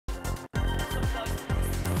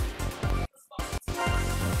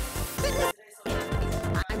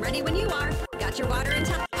Ready when you are. Got your water and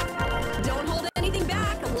towel. Don't hold anything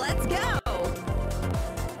back. Let's go.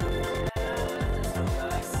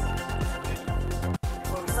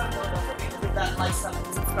 For example, don't forget to hit that like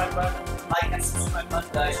and subscribe button,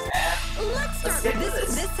 guys. And Let's start get with to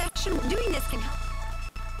this. this section. Doing this can help.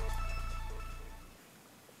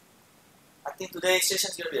 I think today's session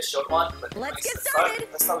is gonna be a short one, but Let's get started.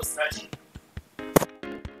 Let's start with stretching.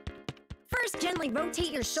 First, gently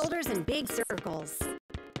rotate your shoulders in big circles.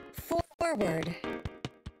 Forward.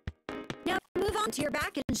 Now move on to your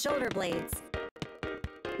back and shoulder blades.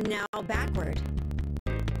 Now backward.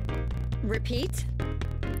 Repeat.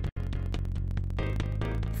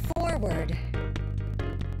 Forward.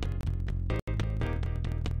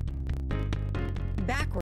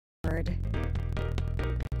 Backward.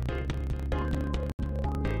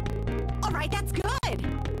 All right, that's good.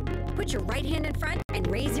 Put your right hand in front and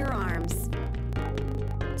raise your arms.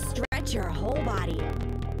 Stretch your whole body.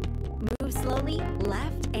 Move slowly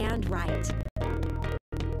left and right.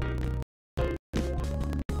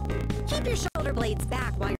 Keep your shoulder blades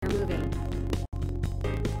back while you're moving.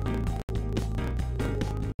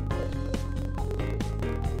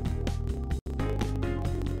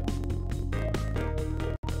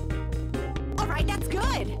 All right, that's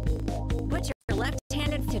good. Put your left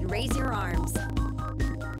hand in and raise your arms.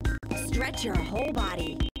 Stretch your whole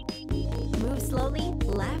body. Move slowly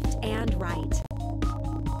left and right.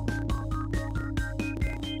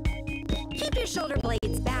 Keep your shoulder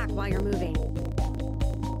blades back while you're moving.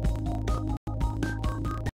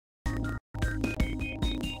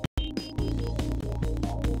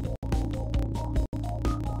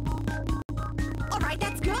 All right,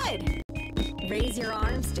 that's good. Raise your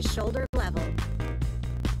arms to shoulder level.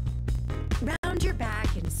 Round your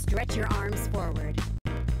back and stretch your arms forward.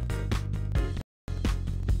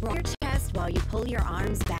 Roll your chest while you pull your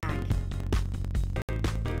arms back.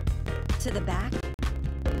 To the back.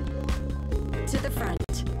 To the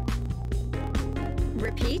front.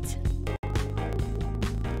 Repeat.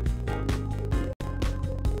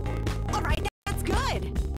 All right, that's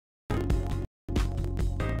good.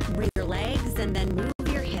 Bring your legs and then move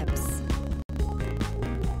your hips.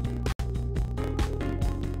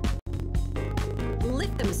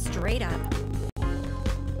 Lift them straight up.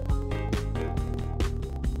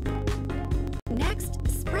 Next,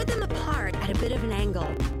 spread them apart at a bit of an angle.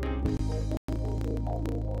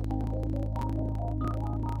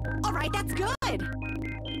 All right, that's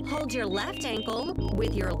good. Hold your left ankle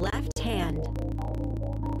with your left hand.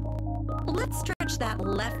 Let's stretch that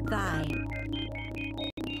left thigh.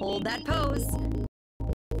 Hold that pose.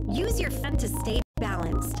 Use your front to stay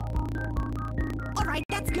balanced. All right,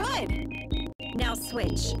 that's good. Now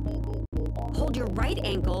switch. Hold your right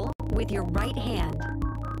ankle with your right hand.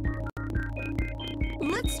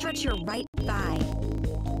 Let's stretch your right thigh.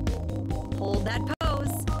 Hold that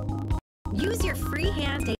pose. Use your free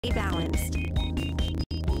hand to stay balanced.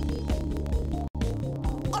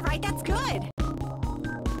 All right, that's good.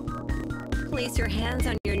 Place your hands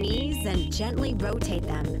on your knees and gently rotate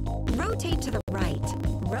them. Rotate to the right.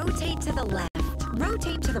 Rotate to the left.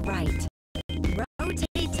 Rotate to the right.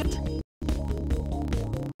 Rotate to...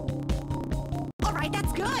 All right,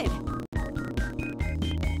 that's good.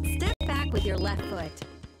 Step back with your left foot.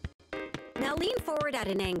 Now lean forward at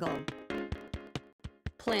an angle.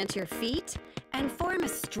 Plant your feet and form a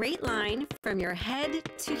straight line from your head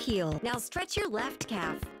to heel. Now stretch your left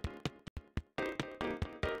calf.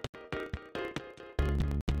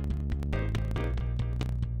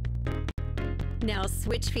 Now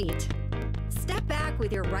switch feet. Step back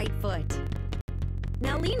with your right foot.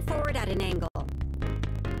 Now lean forward at an angle.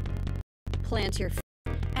 Plant your feet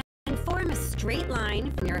and form a straight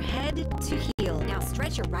line from your head to heel. Now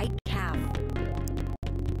stretch your right calf.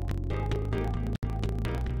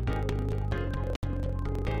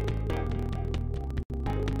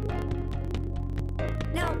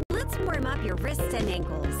 Now let's warm up your wrists and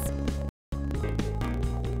ankles.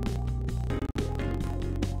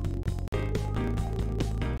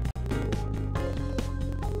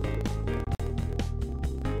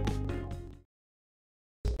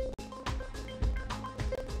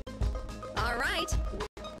 All right.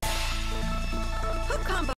 Hook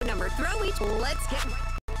combo number, throw each. Let's get...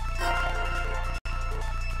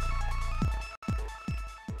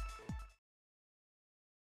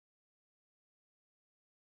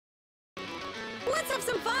 Let's have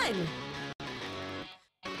some fun.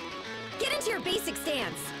 Get into your basic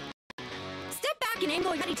stance. Step back and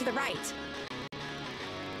angle your body to the right.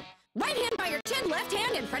 Right hand by your chin, left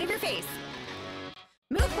hand in front of your face.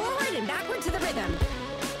 Move forward and backward to the rhythm.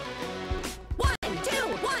 1, 2,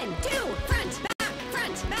 1, 2, front, back,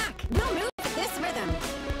 front, back. We'll move this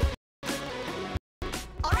rhythm.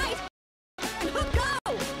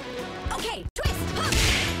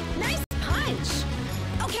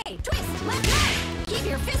 twist, left hook. Keep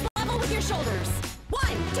your fist level with your shoulders. 1,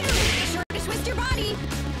 2, be sure to twist your body.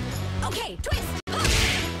 Okay, twist, hook.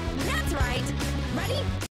 That's right. Ready?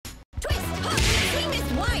 Twist, hook. Swing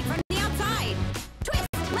this wide from the outside. Twist,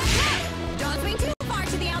 left hook. Don't swing too far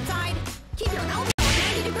to the outside. Keep your elbow at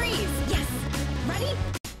 90 degrees. Yes. Ready?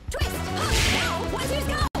 Twist, hook. Now, 1, 2's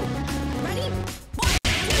go. Ready? 1,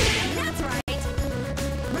 2. That's right.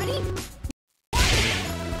 Ready? 1.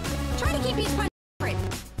 Try to keep each punch separate.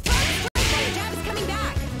 Throw the strike while your jab is coming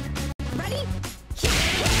back. Ready?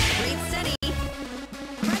 Breathe steady.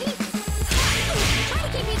 Ready? Try to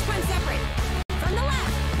keep each punch separate. From the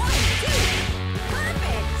left. 1, 2.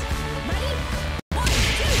 Perfect. Ready? 1,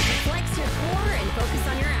 2. Flex your core and focus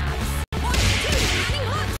on your abs. 1, 2. Adding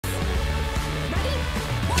hooks. Ready?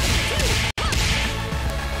 1, 2. Hook.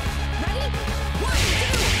 Ready? 1,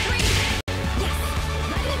 2, 3. Yes.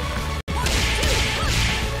 Ready? 1, 2. Hook.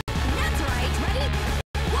 That's right. Ready?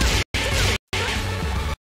 1, 2.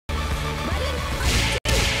 Ready? 1,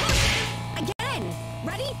 2. Hook. Again.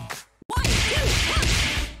 Ready? 1, 2. Hook.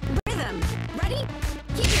 Rhythm. Ready?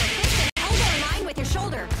 Keep your fist and elbow in line with your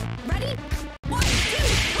shoulder. Ready? 1, 2.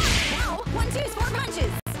 Hook. Now, 1, 2's 4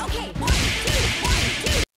 punches. Okay. 1, 2. 1,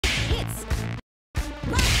 2. Hits.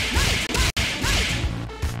 Left, right, left, right.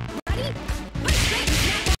 Ready? Punch straight and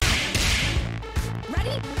snap back.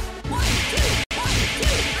 Ready? 1, 2, 1,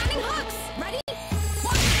 2. Adding hooks. Ready?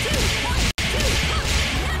 1, 2, 1, 2. Hook.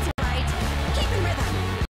 That's right. Keep in rhythm.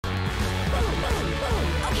 Boom, boom, boom.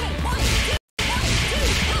 Okay. 1, 2, 1, 2.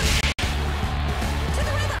 Hook. To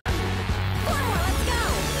the rhythm. 4 more. Let's go.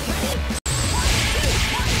 Ready? 1, 2,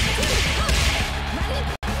 1, 2. Hook. Ready?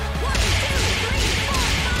 1, 2, 3, 4,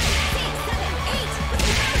 5, 6, 7, 8. With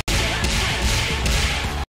your power to the last punch.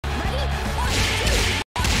 Ready? 1, 2,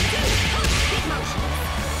 1, 2. Hook. Big motion.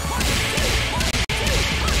 1, 2, 1, 2.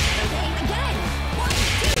 Hook. Okay, again. 1,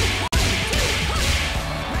 2, 1, 2. Hook.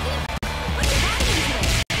 Ready? Put your body into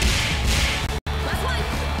it. Last one.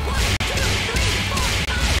 1, 2, 3, 4,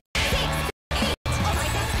 5, 6, 8. All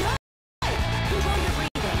right, that's good. Control your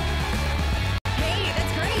breathing. Hey,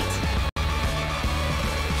 that's great.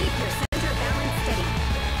 Keep your center balance steady.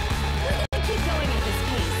 We're gonna keep going at this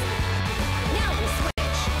pace. Now we'll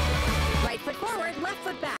switch. Right foot forward, left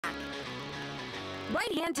foot back.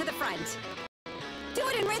 Right hand to the front. Do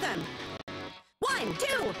it in rhythm. 1,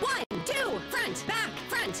 2, 1, 2. Front,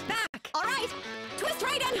 back. All right. Twist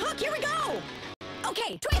right and hook. Here we go.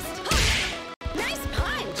 Okay, twist, hook. Nice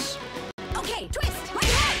punch. Okay, twist, right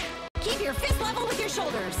hook. Keep your fist level with your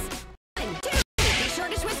shoulders. 1, 2. Be sure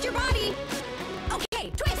to twist your body.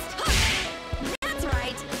 Okay, twist, hook. That's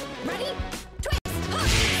right. Ready? Twist, hook.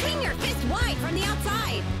 Swing your fist wide from the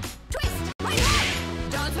outside. Twist, right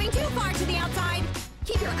hook. Don't swing too far to the outside.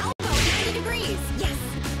 Keep your elbow at 90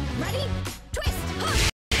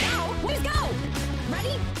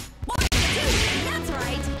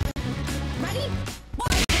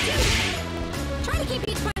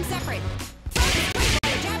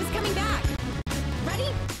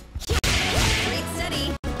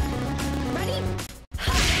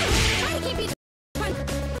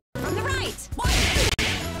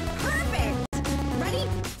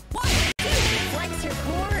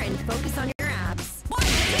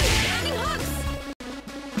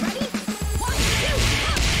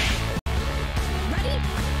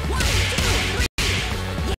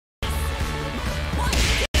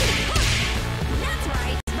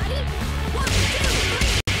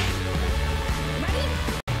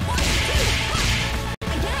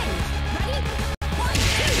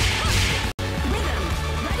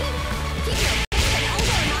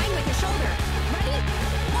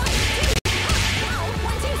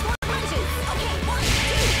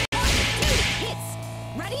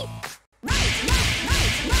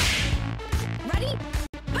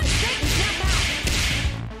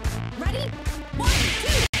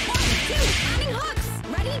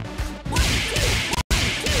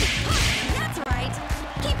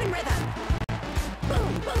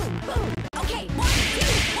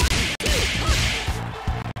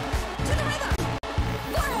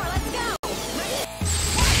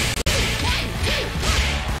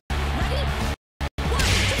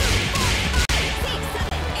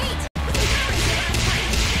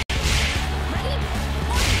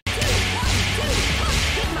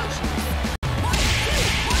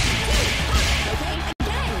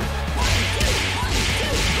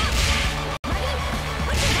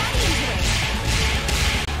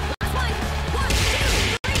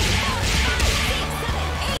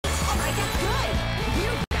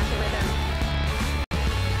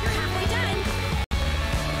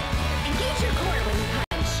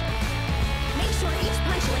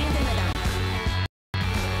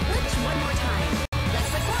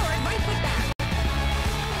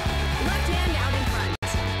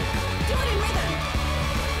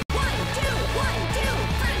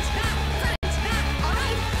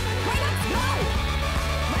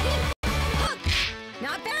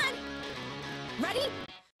 Ready?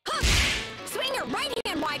 Hook! Swing your right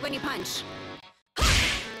hand wide when you punch. Hook!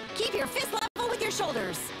 Keep your fist level with your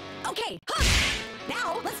shoulders. Okay, hook!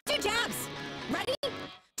 Now, let's do jabs. Ready?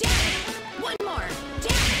 Jab! One more.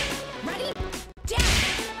 Jab! Ready? Jab!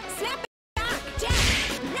 Snap back! Jab!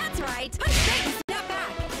 That's right! Punch straight and snap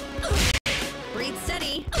back. Breathe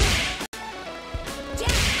steady.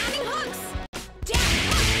 Jab! Adding hooks! Jab!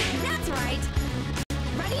 Hook! That's right!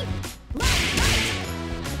 Ready? Left, right!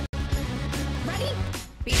 Ready?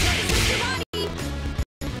 Be sure to twist your body.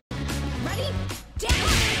 Ready? Jab!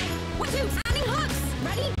 Hook! 1, 2, adding hooks.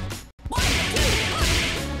 Ready? 1, 2, hook!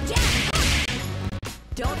 Jab! Hook!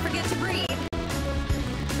 Don't forget to breathe.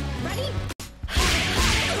 Ready?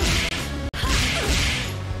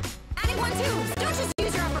 Adding 1, 2. Don't just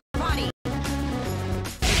use your upper body. 2,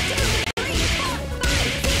 3, 4,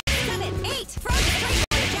 5, 6, 7, 8. Front straight.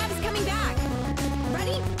 The jab is coming back.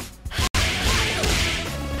 Ready?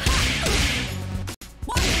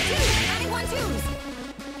 1, 2. Adding 1, 2s.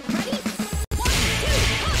 Ready? 1, 2.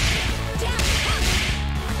 Hook. Jab. Hook.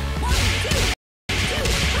 1, 2. 2.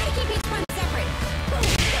 Try to keep each punch separate.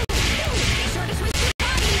 Be sure to twist your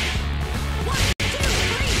body. 1, 2,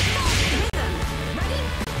 3, 4. Rhythm. Ready?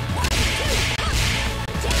 1, 2. Hook.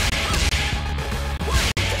 Jab. Hook. 1,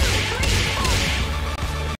 2, 3, 4.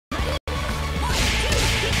 Ready? 1, 2,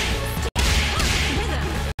 jab. Hook. Rhythm.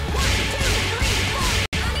 1, 2, 3, 4.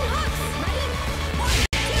 Adding hooks. Ready? 1,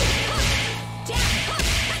 2, hook. Jab. Hook.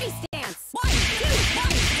 Ready stance. 1, 2,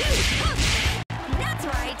 1, 2, hook. That's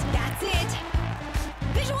right. That's it.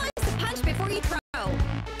 Visualize the punch before you throw.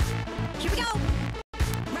 Here we go.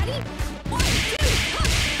 Ready? 1, 2,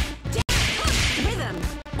 hook. Jab. Hook. Rhythm.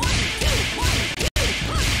 1, 2, 1, 2,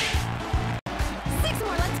 hook. 6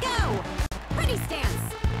 more. Let's go. Ready stance.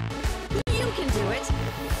 You can do it.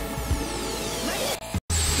 Ready?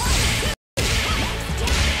 1, 2, hook.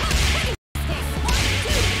 Jab. Hook. Ready stance. 1,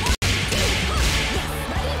 2, 1, 2, hook. Yes.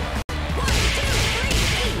 Ready? 1, 2,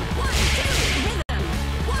 3, 1, 2, rhythm.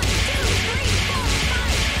 1, 2, 3, 4,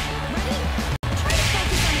 5. Ready? Try to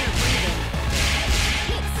focus on your breathing.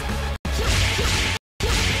 Hits.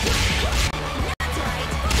 That's right.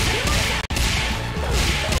 Focus on your biceps.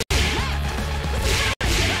 Left. With the power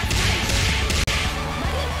into your left punch.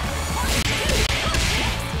 Ready? 1, 2, hook.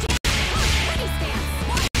 Next. Jab. Hook. Ready stance.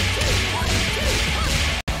 1, 2, 1, 2, hook.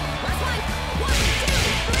 Last one. 1, 2,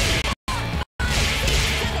 3, 4, 5, 6,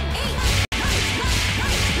 7, 8. Right, left,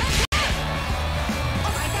 right, left, left.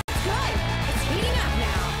 All right, that's good. It's heating up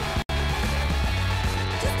now.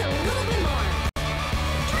 Just a little bit more.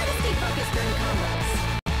 Try to stay focused during combos.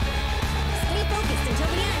 Stay focused until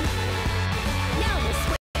the end. Now we'll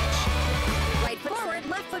switch. Right foot forward,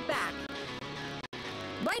 left foot back.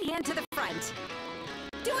 Right hand to the front.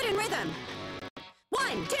 Do it in rhythm.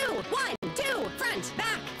 1, 2, 1, 2. Front,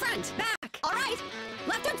 back. All right,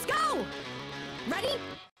 left hooks go. Ready?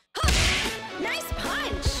 Hook. Nice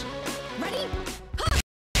punch. Ready? Hook.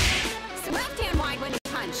 So left hand wide when you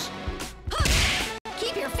punch. Hook.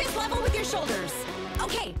 Keep your fist level with your shoulders.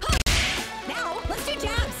 Okay, hook. Now, let's do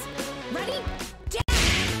jabs. Ready? Jab.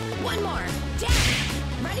 One more. Jab.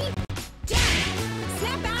 Ready? Jab.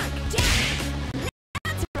 Snap back. Jab.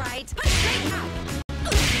 That's right. Punch straight back.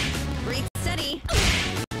 Breathe steady.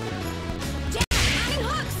 Jab. Adding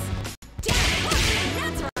hooks. Jab. Hook.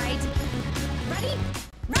 That's right. Ready?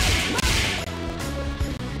 Right. Left.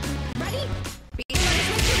 Ready? Be sure to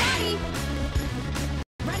twist your body.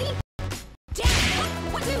 Ready? Jab. Hook.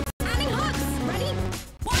 1, 2. Adding hooks. Ready?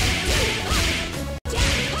 1, 2. Hook. Jab.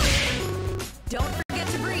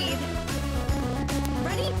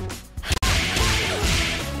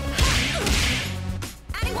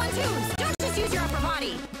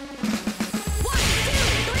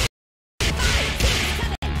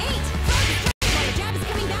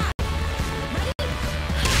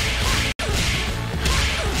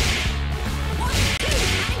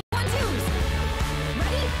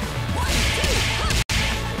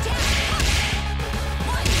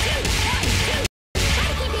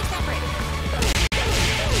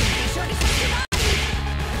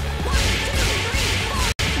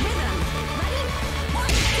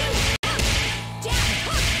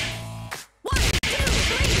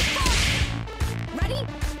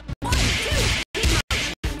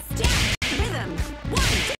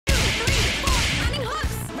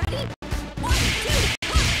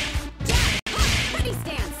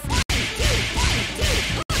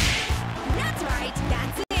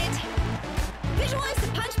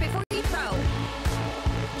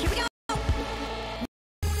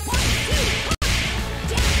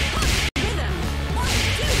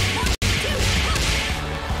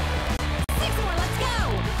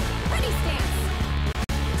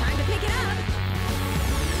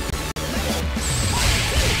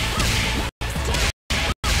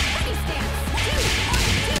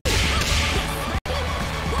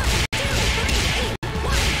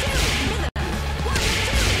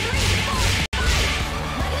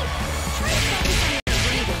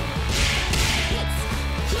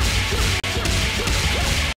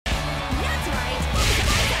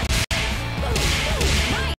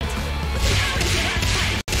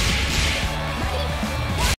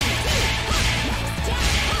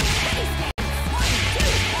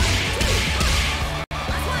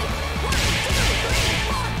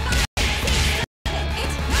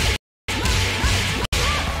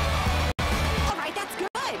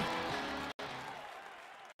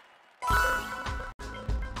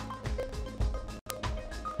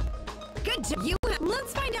 Good job.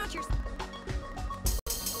 Let's find out your...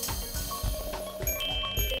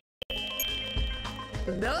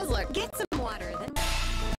 Those look... Get some water, then...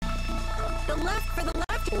 The left for the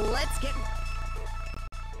left. Let's get...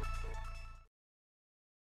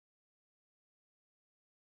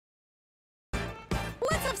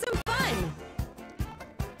 Let's have some fun!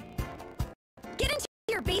 Get into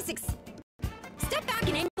your basics. Step back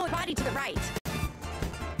and angle your body to the right.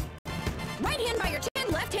 Right hand by your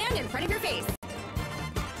chin, left hand in front of your face.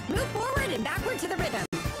 Move forward and backward to the rhythm.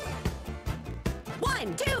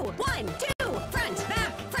 1, 2, 1, 2.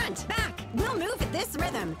 Front, back. We'll move at this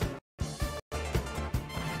rhythm.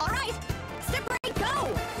 All right, step right, go.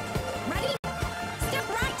 Ready? Step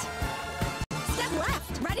right. Step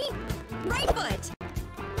left. Ready? Right foot.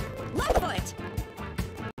 Left foot.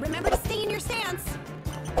 Remember to stay in your stance.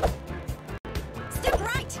 Step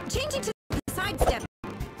right, changing to the side step.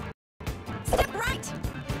 Step right.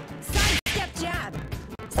 Side step jab.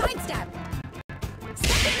 Side step.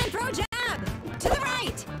 Step in and throw jab. To the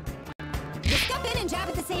right. You step in and jab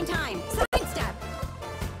at the same time. Side step.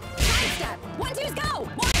 Side step. 1, 2, go. 1,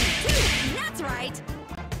 2. That's right.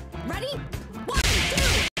 Ready? 1,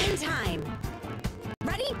 2. In time.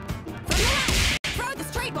 Ready? From the left. Throw the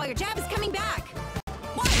straight while your jab is coming back.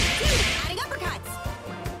 1, 2. Adding uppercuts.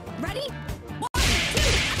 Ready? 1, 2.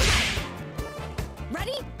 Uppercut.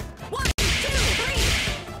 Ready? 1, 2,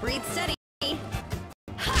 3. Breathe steady. Ha,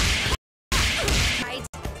 ha, ha. Right.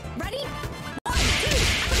 Ready? 1, 2.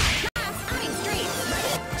 Uppercut. Last. Adding straight.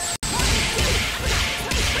 Ready? 1, 2. Uppercut.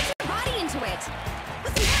 Wait, put your body into it.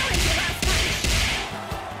 Put some power into your last punch.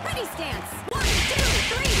 Ready stance. 1, 2,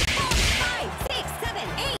 3, 4, 5, 6, 7,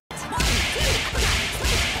 8. 1, 2. Uppercut.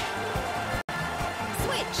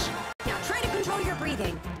 Switch. Now try to control your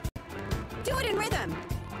breathing. Do it in rhythm.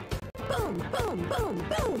 Boom, boom, boom,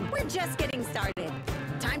 boom. We're just getting started.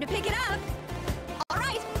 Time to pick it up. All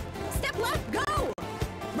right. Step left, go.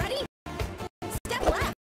 Ready? Step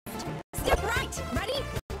left. Step right. Ready?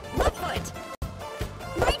 Left foot.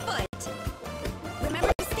 Right foot.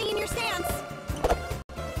 Remember to stay in your stance.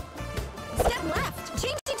 Step left.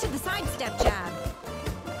 Changing to the side step jab.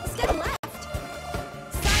 Step left.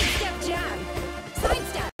 Side step jab. Side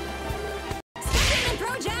step. Step in and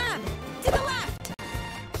throw jab. To the left.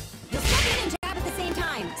 You'll step in and jab at the same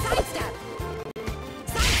time. Side step.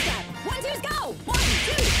 Side step. 1, 2, go. 1,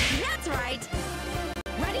 2. That's right.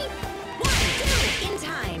 Ready? 1, 2. In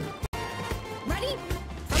time. Ready?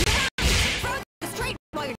 From the right. Throw the straight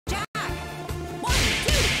while you're jab. 1,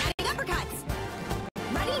 2. Adding uppercuts.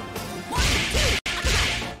 Ready? 1, 2.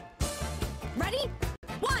 Uppercut. Ready?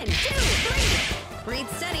 1, 2, 3. Breathe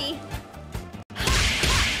steady. Ha,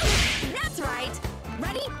 ha. That's right.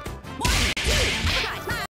 Ready? 1, 2. Uppercut.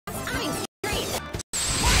 Last. Adding straight.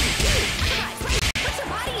 1, 2. Uppercut. Straight. Put your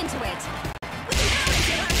body into it. Put some power into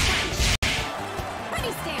your last punch.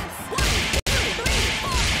 Ready stance. 1, 2, 3,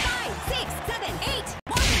 4, 5, 6, 7, 8.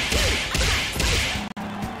 1, 2. Uppercut. Straight.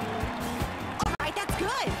 All right, that's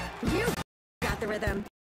good. You got the rhythm.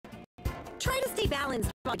 Try to stay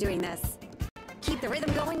balanced while doing this. Keep the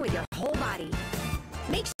rhythm going with your whole body.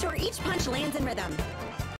 Make sure each punch lands in rhythm.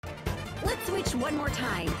 Let's switch one more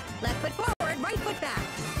time. Left foot forward, right foot back.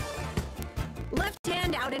 Left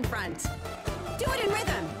hand out in front. Do it in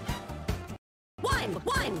rhythm. 1,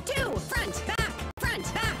 1, 2, front, back,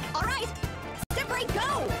 front, back. All right. Step right,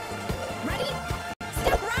 go. Ready?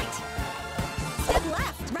 Step right. Step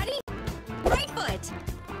left. Ready? Right foot.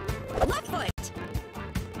 Left foot.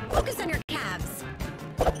 Focus on your calves.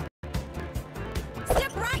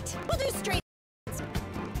 Step right. We'll do straight.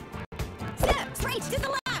 Step straight to the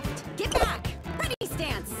left. Get back. Ready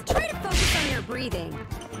stance. Try to focus on your breathing.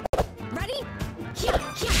 Ready? Yeah,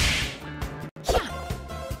 yeah. Yeah.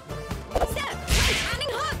 Step straight.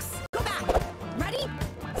 Adding hooks. Go back. Ready?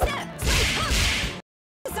 Step straight hook.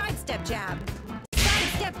 Side step jab. Side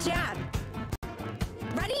step jab.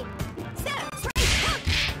 Ready? Step straight hook.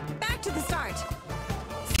 Back to the start.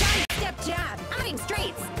 Side step jab. Adding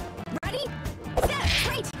straights. Ready? Step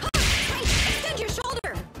straight hook. Straight. Extend your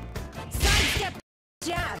shoulder. Side step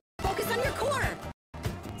jab. Focus on your core.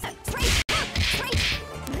 Step straight hook. Straight.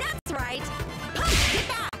 That's right. Pump. Get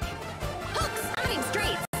back.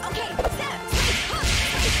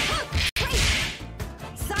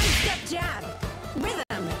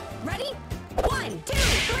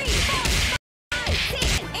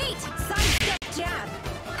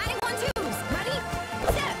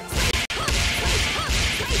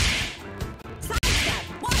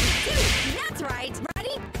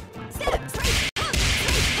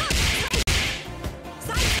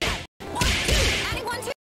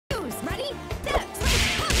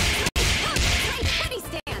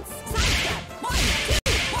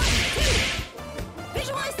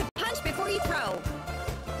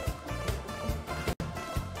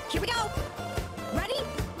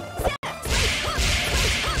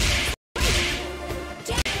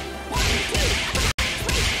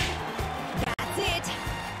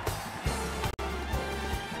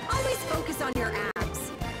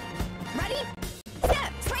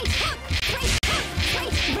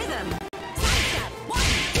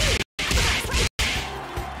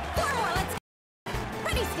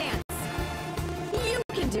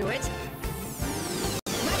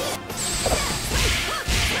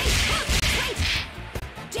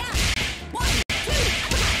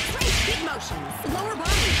 lower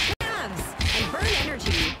body, calves, and burn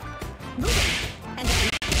energy. Moving, and then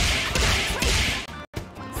straight,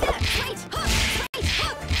 step, straight,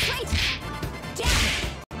 hook, straight, jab.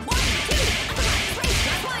 1, 2, straight,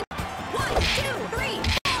 last one. 1, 2, 3,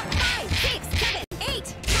 4, 5, 6, 7, 8.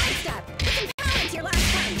 Side step, with some power into your last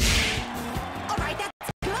punch. All right,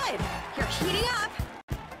 that's good. You're heating up.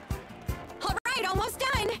 All right, almost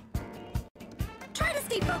done. Try to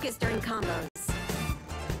stay focused during combos.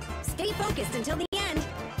 Stay focused until the end.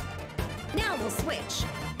 Now we'll switch.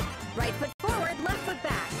 Right foot forward, left foot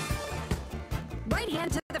back. Right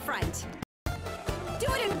hand to the front. Do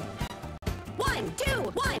it in 1, 2,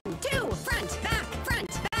 1, 2, front, back, front,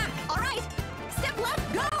 back. All right. Step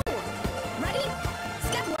left, go. Ready?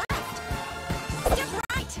 Step left. Step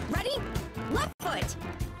right. Ready? Left foot.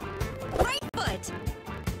 Right foot.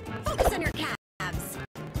 Focus on your calves.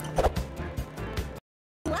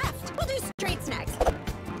 Left. We'll do straights next.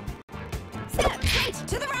 Step straight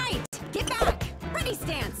to the right. Get back. Ready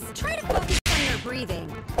stance. Try to focus on your breathing.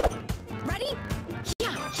 Ready?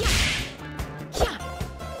 Yeah, yeah, yeah.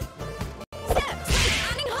 Step straight,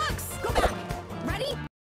 adding hooks. Go back. Ready?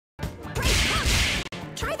 Straight hook.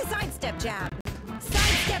 Try the side step jab.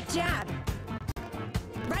 Side step jab.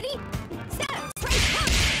 Ready? Step straight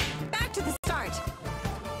hook. Back to the start.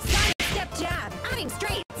 Side step jab. Adding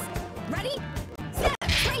straights. Ready?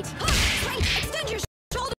 Step straight hook. Straight. Extend your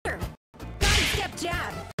shoulder. Side step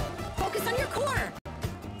jab. Focus on your core.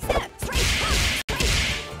 Step straight hook. Straight.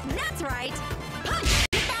 That's right. Punch.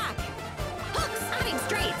 Get back. Hooks. Adding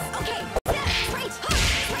straights. Okay. Step straight hook.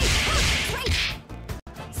 Straight hook. Straight.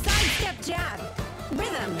 Side step jab.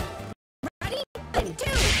 Rhythm. Ready? 1,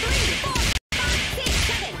 2, 3, 4, 5, 6,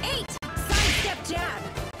 7, 8. Side step jab.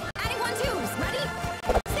 Adding 1-2s. Ready?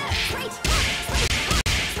 Step straight hook. Straight hook.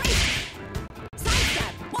 Straight. Side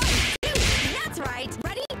step. 1, 2. That's right.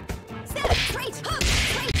 Ready? Step straight hook.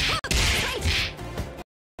 Straight hook. Straight.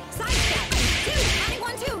 Side step. 2. Adding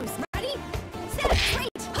 1-2s. Ready? Step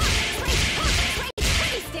straight hook. Straight hook. Straight.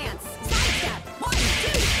 Ready stance. Side step. 1,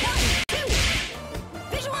 2, 1,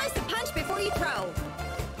 2. Visualize the punch before you throw.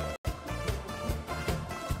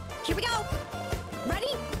 Here we go.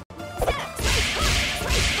 Ready? Step straight hook.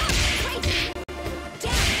 Straight hook. Straight.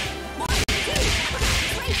 Jab. 1, 2.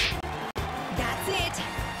 Straight. That's it.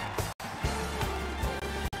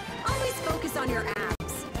 Always focus on your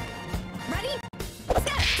abs. Ready?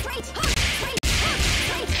 Step straight hook. Straight hook.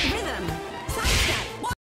 Straight. Rhythm. Side step.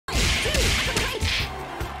 1, 2. Straight.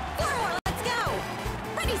 4 more. Let's go.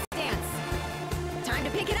 Ready stance. Time to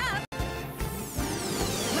pick it up.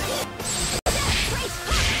 Ready? Step straight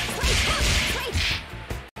hook. Straight hook. Straight.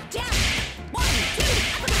 Jab. 1, 2.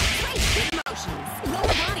 Straight. Good motions.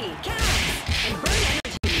 Lower body, calves, and burn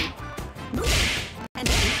energy. Moving, and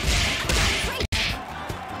then straight.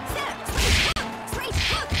 Step straight hook. Straight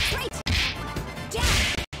hook. Straight. Jab.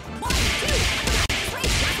 1, 2.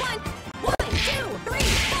 Straight. Last one. 1, 2, 3,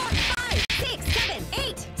 4, 5, 6, 7,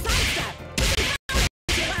 8. Side step.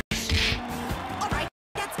 All right,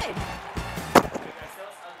 that's it.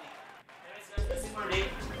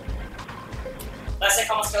 Let's check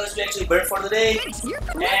how much calories we actually burn for the day. You're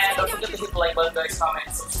And don't forget to hit the like button, guys, comment,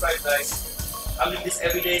 and subscribe, guys. I'm doing this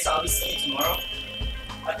every day, so I'll be seeing you tomorrow.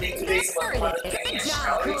 I think today is about 120 Good job.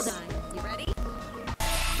 calories. Hold on. You ready?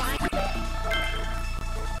 Fine.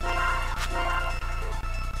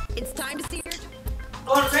 It's time to see your...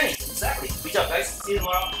 Go on training, exactly. Good job, guys. See you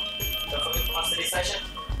tomorrow. Don't forget to watch today's session.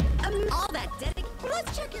 all that dedication.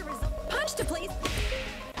 Let's check your results. Punch to please.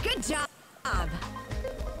 Good job.